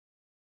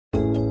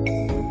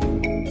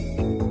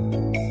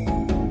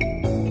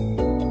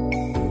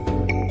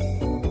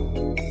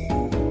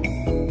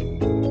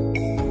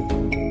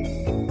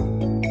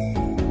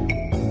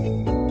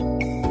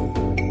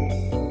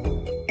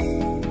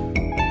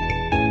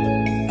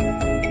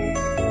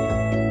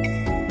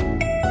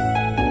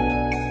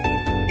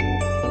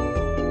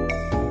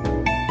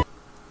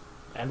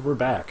we're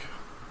back.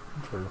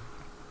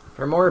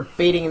 For more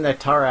beating the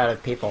tar out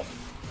of people.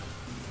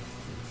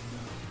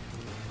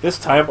 This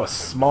time, a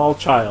small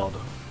child.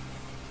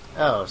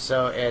 Oh,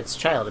 so it's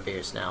child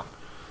abuse now.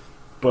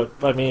 But,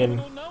 I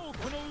mean,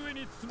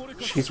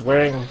 she's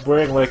wearing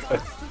like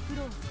a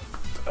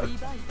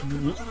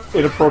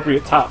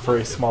inappropriate top for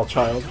a small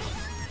child.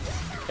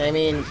 I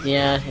mean,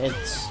 yeah,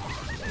 it's,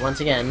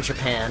 once again,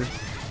 Japan.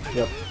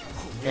 Yep.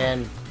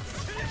 And,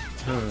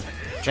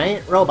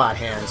 giant robot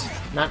hands.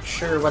 Not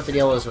sure what the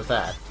deal is with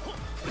that.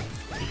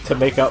 To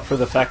make up for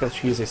the fact that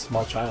she's a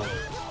small child.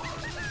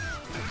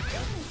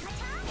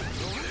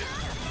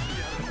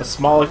 A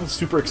small,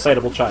 super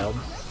excitable child.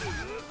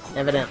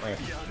 Evidently.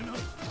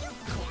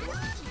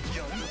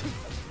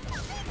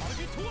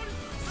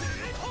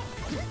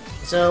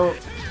 So,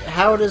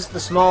 how does the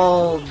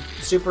small,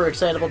 super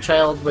excitable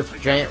child with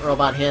giant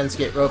robot hands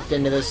get roped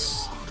into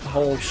this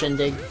whole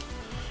shindig?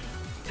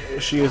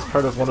 She is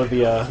part of one of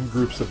the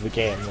groups of the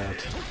game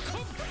that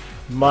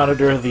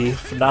monitor the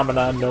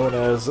phenomenon known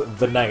as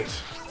the Night.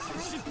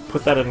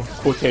 Put that in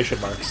quotation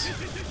marks.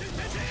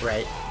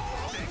 Right.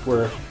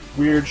 Where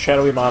weird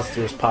shadowy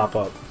monsters pop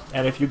up.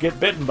 And if you get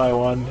bitten by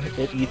one,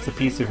 it eats a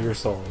piece of your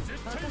soul.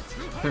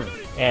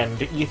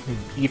 And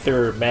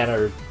ether,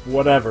 mana,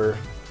 whatever,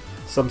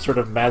 some sort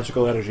of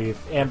magical energy,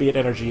 ambient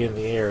energy in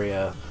the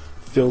area,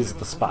 fills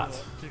the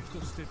spot.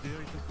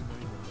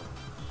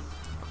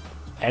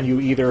 And you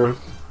either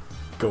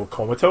go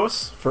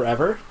comatose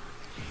forever,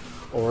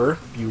 or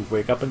you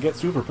wake up and get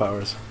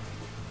superpowers.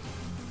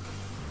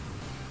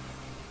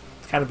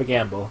 It's kind of a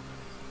gamble.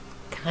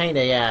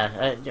 Kinda,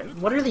 yeah.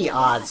 What are the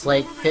odds?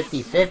 Like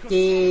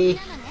 50-50?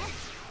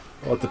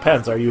 Well, it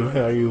depends. Are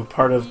you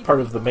part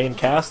of the main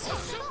cast,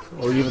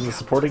 or even the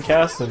supporting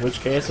cast? In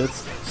which case,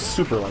 it's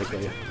super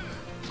likely.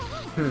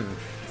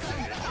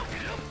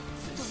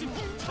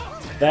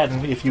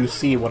 Then, if you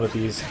see one of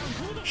these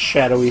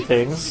shadowy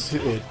things,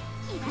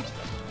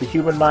 the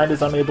human mind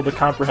is unable to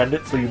comprehend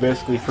it, so you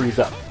basically freeze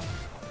up.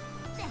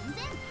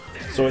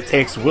 So it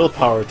takes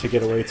willpower to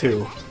get away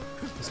too,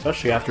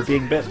 especially after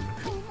being bitten.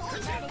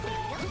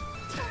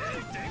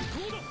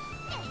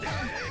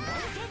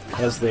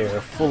 As they're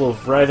full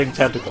of writhing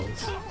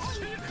tentacles.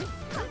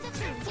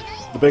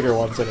 The bigger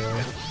ones,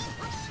 anyway.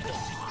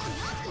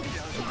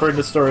 According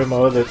to story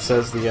mode, it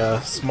says the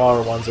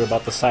smaller ones are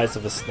about the size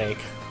of a snake.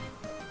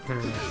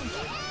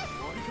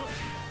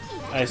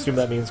 I assume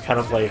that means kind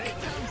of like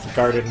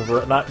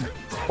not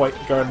quite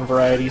garden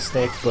variety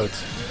snake, but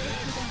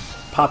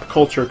pop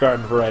culture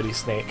garden variety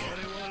snake.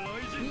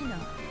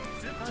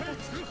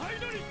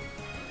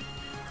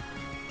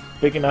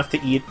 Big enough to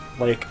eat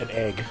like an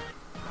egg.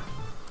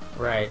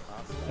 Right.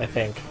 I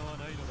think.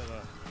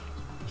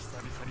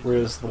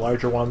 Whereas the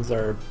larger ones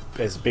are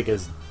as big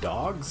as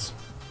dogs?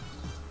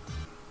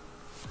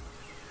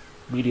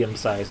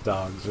 Medium-sized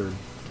dogs, or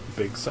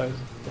big-sized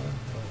dogs?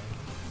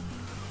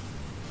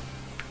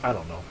 I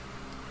don't know.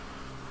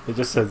 It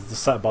just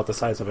says about the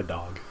size of a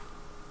dog.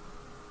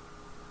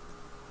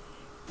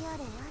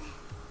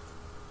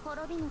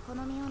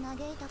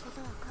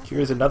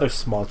 Here's another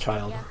small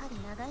child.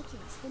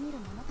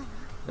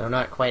 Though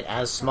not quite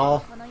as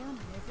small.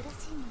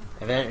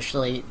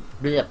 Eventually,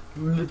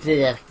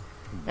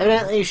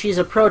 she's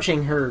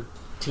approaching her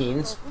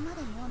teens.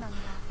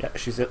 Yeah,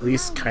 she's at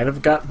least kind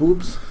of got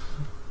boobs.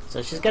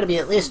 So she's got to be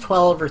at least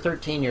 12 or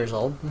 13 years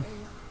old.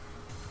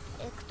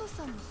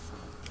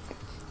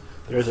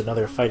 There's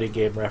another fighting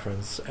game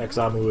reference.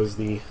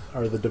 Examu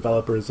are the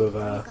developers of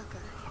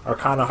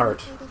Arcana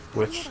Heart,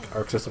 which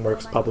Arc System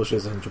Works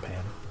publishes in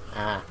Japan.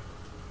 Ah.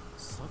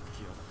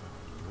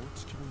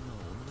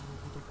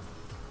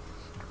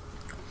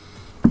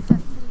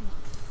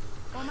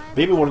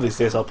 Maybe one of these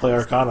days I'll play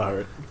Arcana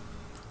Heart.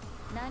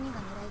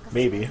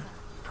 Maybe.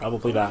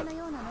 Probably not.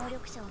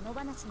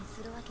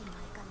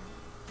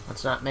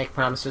 Let's not make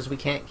promises we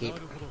can't keep.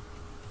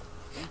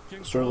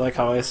 Sort of like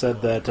how I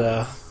said that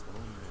I'm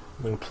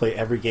going to play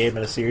every game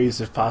in a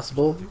series if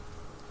possible.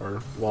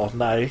 Or, well,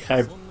 no,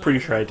 I'm pretty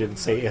sure I didn't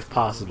say if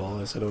possible.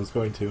 I said I was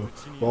going to.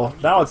 Well,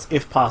 now it's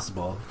if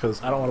possible,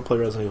 because I don't want to play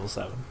Resident Evil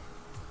 7.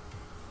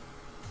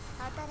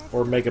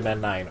 Or Mega Man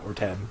 9 or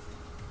 10.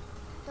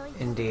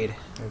 Indeed.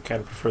 I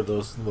kind of prefer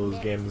those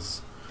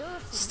games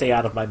stay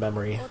out of my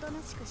memory.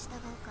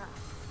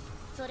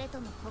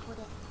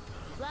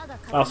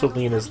 Also,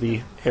 Lean is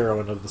the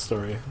heroine of the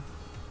story.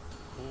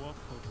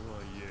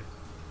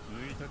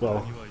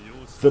 Well,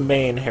 the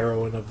main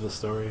heroine of the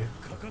story.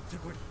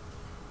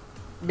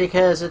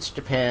 Because it's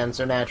Japan,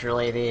 so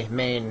naturally the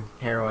main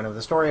heroine of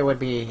the story would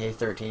be a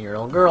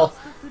 13-year-old girl.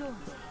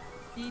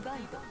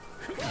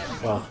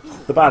 Well,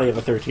 the body of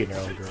a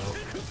 13-year-old girl.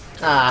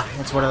 Ah,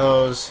 it's one of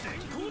those.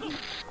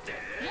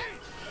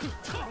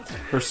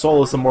 Her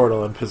soul is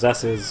immortal and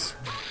possesses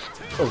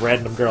a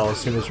random girl as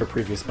soon as her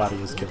previous body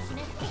is killed.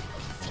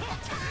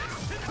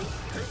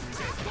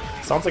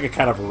 Sounds like a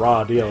kind of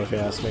raw deal, if you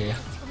ask me.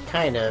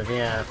 Kind of,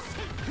 yeah.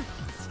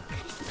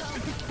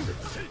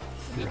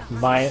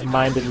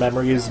 Mind and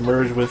memories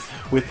merge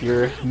with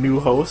your new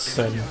hosts,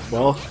 and,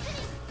 well,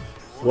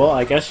 Well,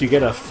 I guess you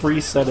get a free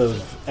set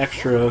of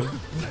extra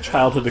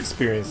childhood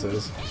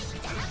experiences,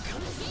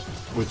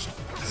 which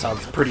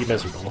sounds pretty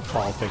miserable,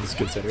 all things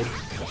considered.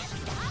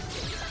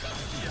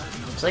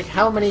 It's like,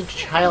 how many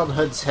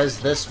childhoods has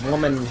this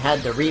woman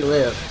had to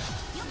relive?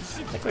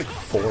 I think like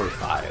 4 or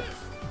 5.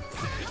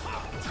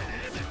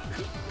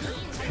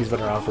 She's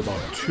been around for about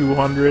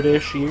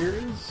 200-ish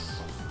years.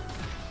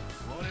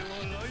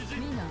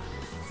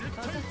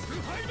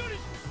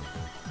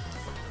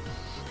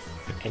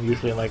 And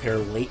usually in like her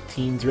late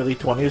teens, early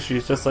 20s,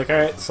 she's just like,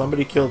 alright,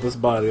 somebody killed this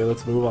body,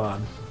 let's move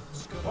on.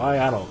 Why?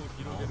 I don't know.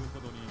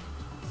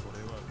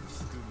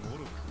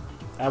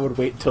 I would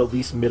wait until at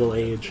least middle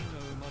age.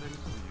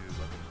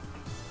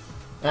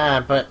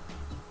 But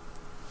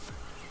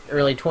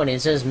early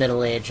 20s is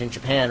middle age in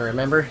Japan,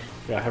 remember?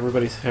 Yeah,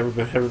 everybody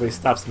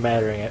stops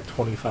mattering at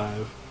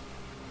 25.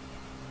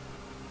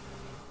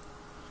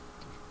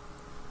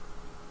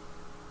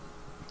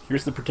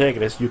 Here's the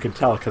protagonist, you can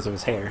tell because of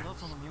his hair.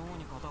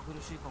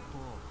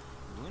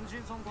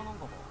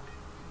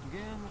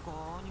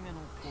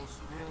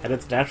 And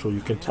it's natural,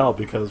 you can tell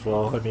because,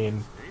 well, I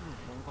mean,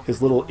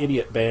 his little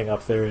idiot bang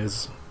up there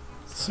is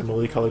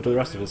similarly colored to the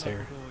rest of his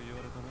hair.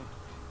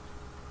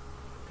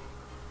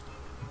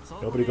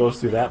 Nobody goes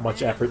through that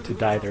much effort to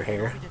dye their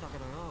hair.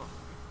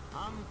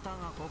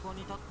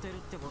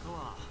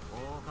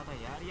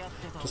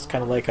 Just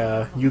kind of like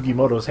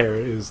Yugimoto's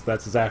hair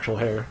that's his actual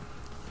hair.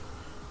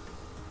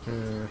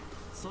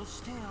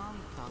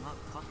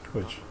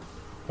 Which,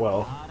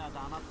 well,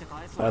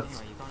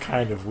 that's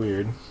kind of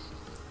weird.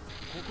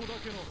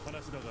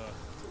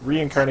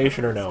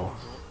 Reincarnation or no?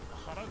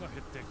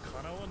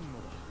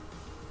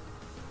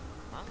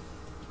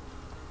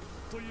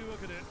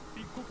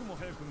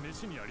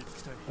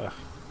 Ugh,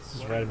 this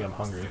is reminding me I'm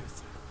hungry.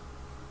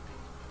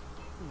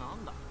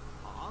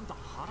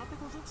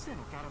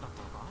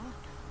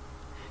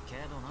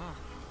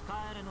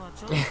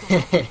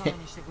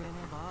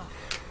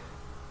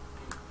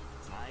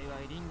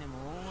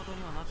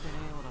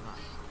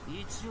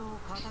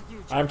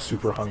 I'm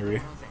super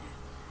hungry.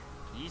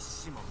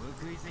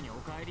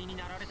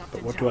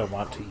 But what do I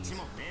want to eat?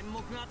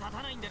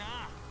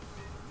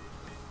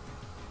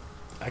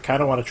 I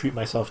kind of want to treat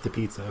myself to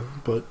pizza,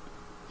 but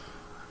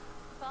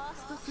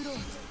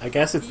I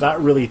guess it's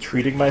not really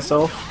treating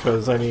myself,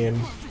 because, I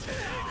mean,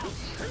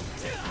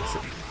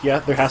 yeah,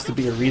 there has to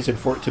be a reason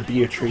for it to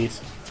be a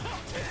treat.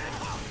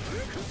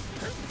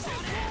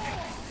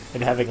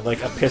 And having,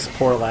 like, a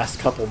piss-poor last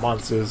couple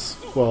months is,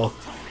 well,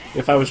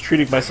 if I was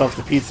treating myself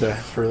to pizza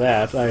for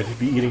that, I'd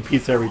be eating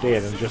pizza every day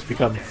and it'd just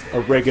become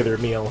a regular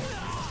meal.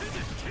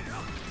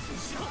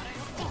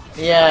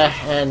 Yeah,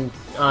 and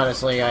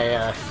honestly,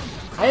 I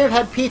have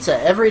had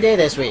pizza every day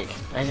this week.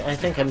 I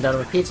think I'm done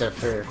with pizza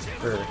for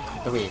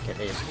the week, at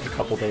least. A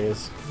couple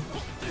days.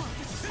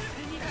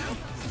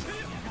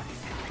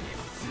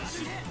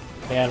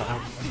 Man,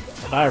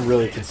 I'm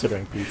really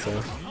considering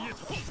pizza.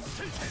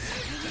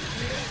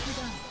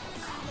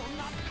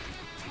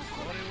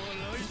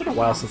 It's been a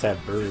while since I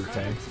had Burger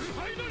King.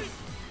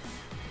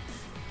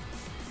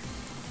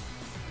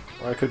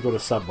 Or I could go to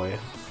Subway.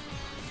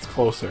 It's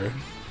closer.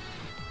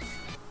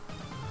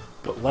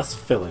 But less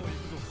filling.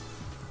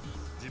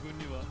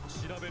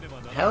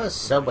 How is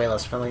Subway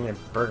less filling than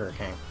Burger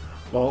King?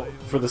 Well,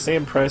 for the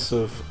same price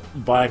of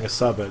buying a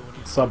sub at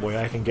Subway,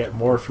 I can get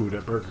more food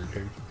at Burger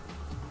King.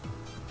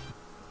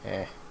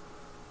 Eh.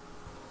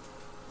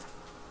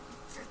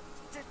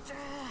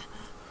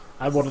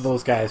 I'm one of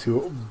those guys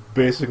who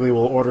basically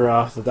will order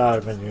off the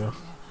dollar menu.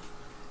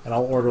 And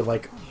I'll order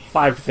like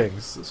 5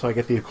 things, so I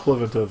get the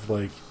equivalent of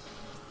like,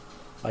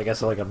 I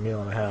guess like a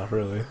meal and a half,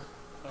 really.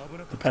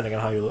 Depending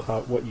on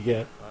what you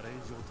get.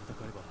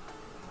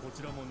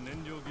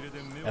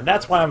 And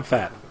that's why I'm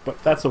fat,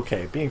 but that's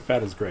okay. Being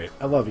fat is great.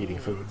 I love eating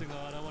food.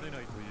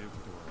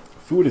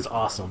 Food is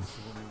awesome.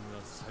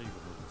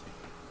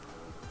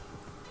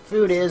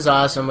 Food is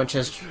awesome, which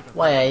is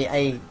why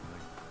I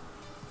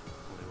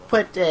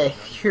put a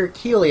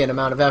Herculean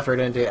amount of effort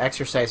into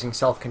exercising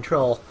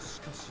self-control,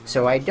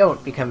 so I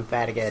don't become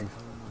fat again.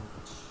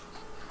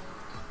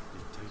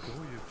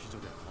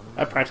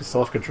 I practice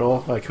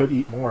self-control. I could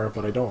eat more,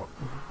 but I don't.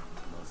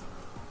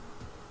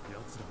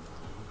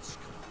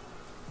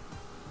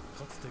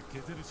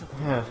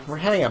 Yeah, we're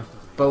having a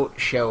boat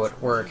show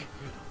at work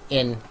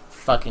in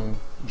fucking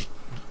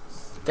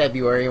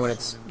February when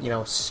it's, you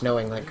know,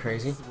 snowing like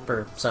crazy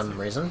for some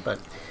reason, but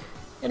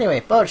anyway,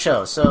 boat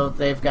show. So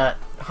they've got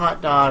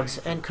hot dogs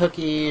and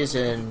cookies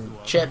and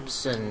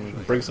chips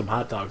and... Bring some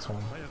hot dogs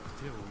home.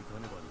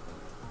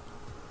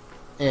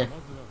 Yeah.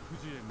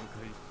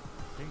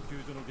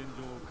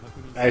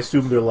 I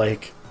assume they're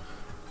like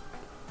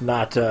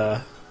not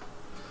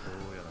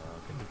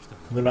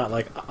they're not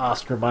like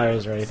Oscar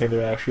Mayer's or anything.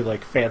 They're actually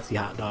like fancy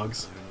hot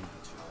dogs.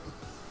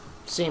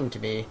 Seem to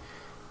be.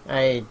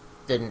 I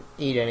didn't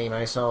eat any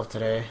myself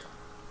today.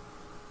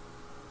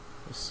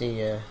 We'll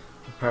see.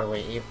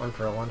 Probably eat one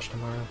for lunch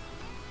tomorrow.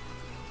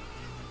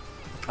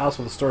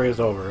 Also, the story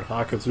is over.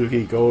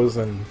 Akatsuki goes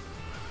and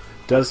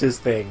does his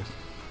thing.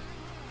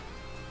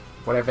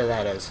 Whatever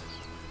that is.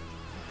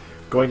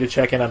 going to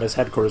check in on his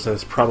headquarters that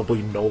is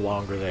probably no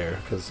longer there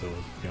because it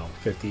was,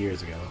 50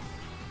 years ago.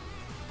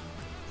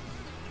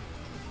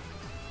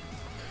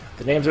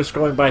 The names are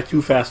scrolling by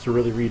too fast to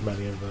really read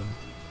many of them.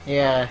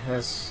 Yeah,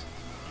 that's...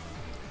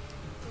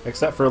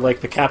 Except for,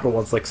 the capital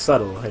ones like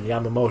Sato and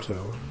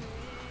Yamamoto.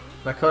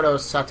 Makoto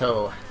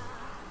Sato.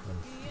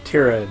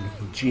 Tira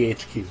and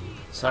GHQ.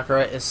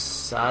 Sakura is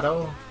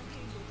Sato?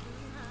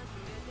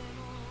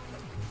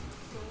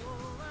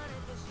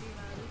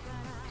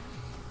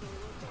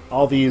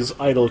 All these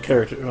idol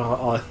characters,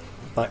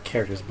 not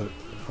characters, but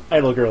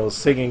idol girls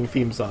singing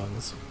theme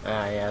songs.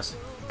 Ah, yes.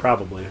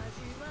 Probably.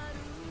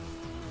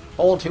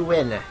 All to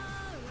win.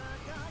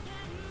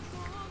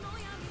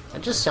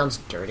 That just sounds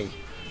dirty.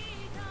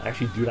 I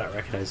actually do not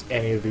recognize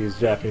any of these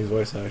Japanese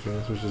voice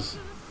actors, which is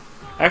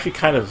actually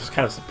kind of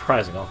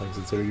surprising, all things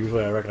considered.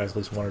 Usually I recognize at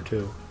least one or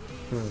two.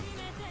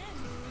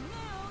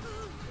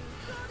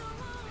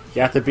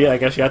 You have to be, I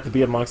guess you have to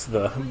be amongst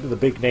the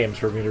big names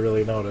for me to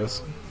really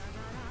notice.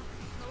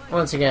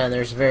 Once again,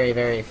 there's very,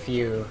 very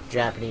few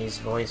Japanese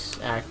voice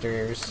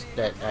actors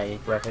that I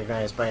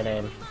recognize by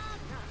name.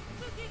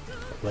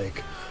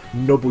 Like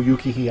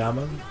Nobuyuki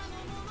Hiyama.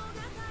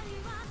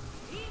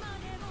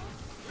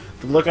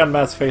 The look on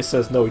Matt's face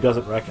says no, he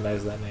doesn't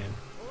recognize that name.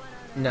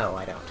 No,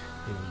 I don't.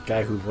 The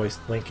guy who voiced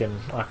Link in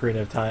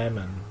Ocarina of Time,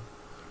 and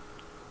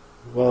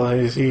well,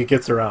 he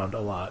gets around a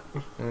lot.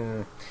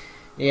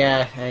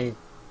 Yeah, I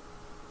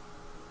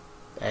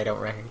don't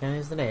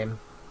recognize the name.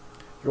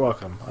 You're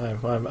welcome.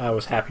 I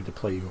was happy to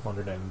play you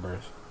 109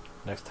 Birth.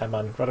 Next time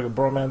on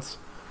Bromance,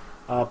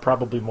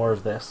 probably more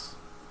of this,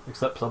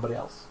 except somebody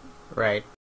else. Right.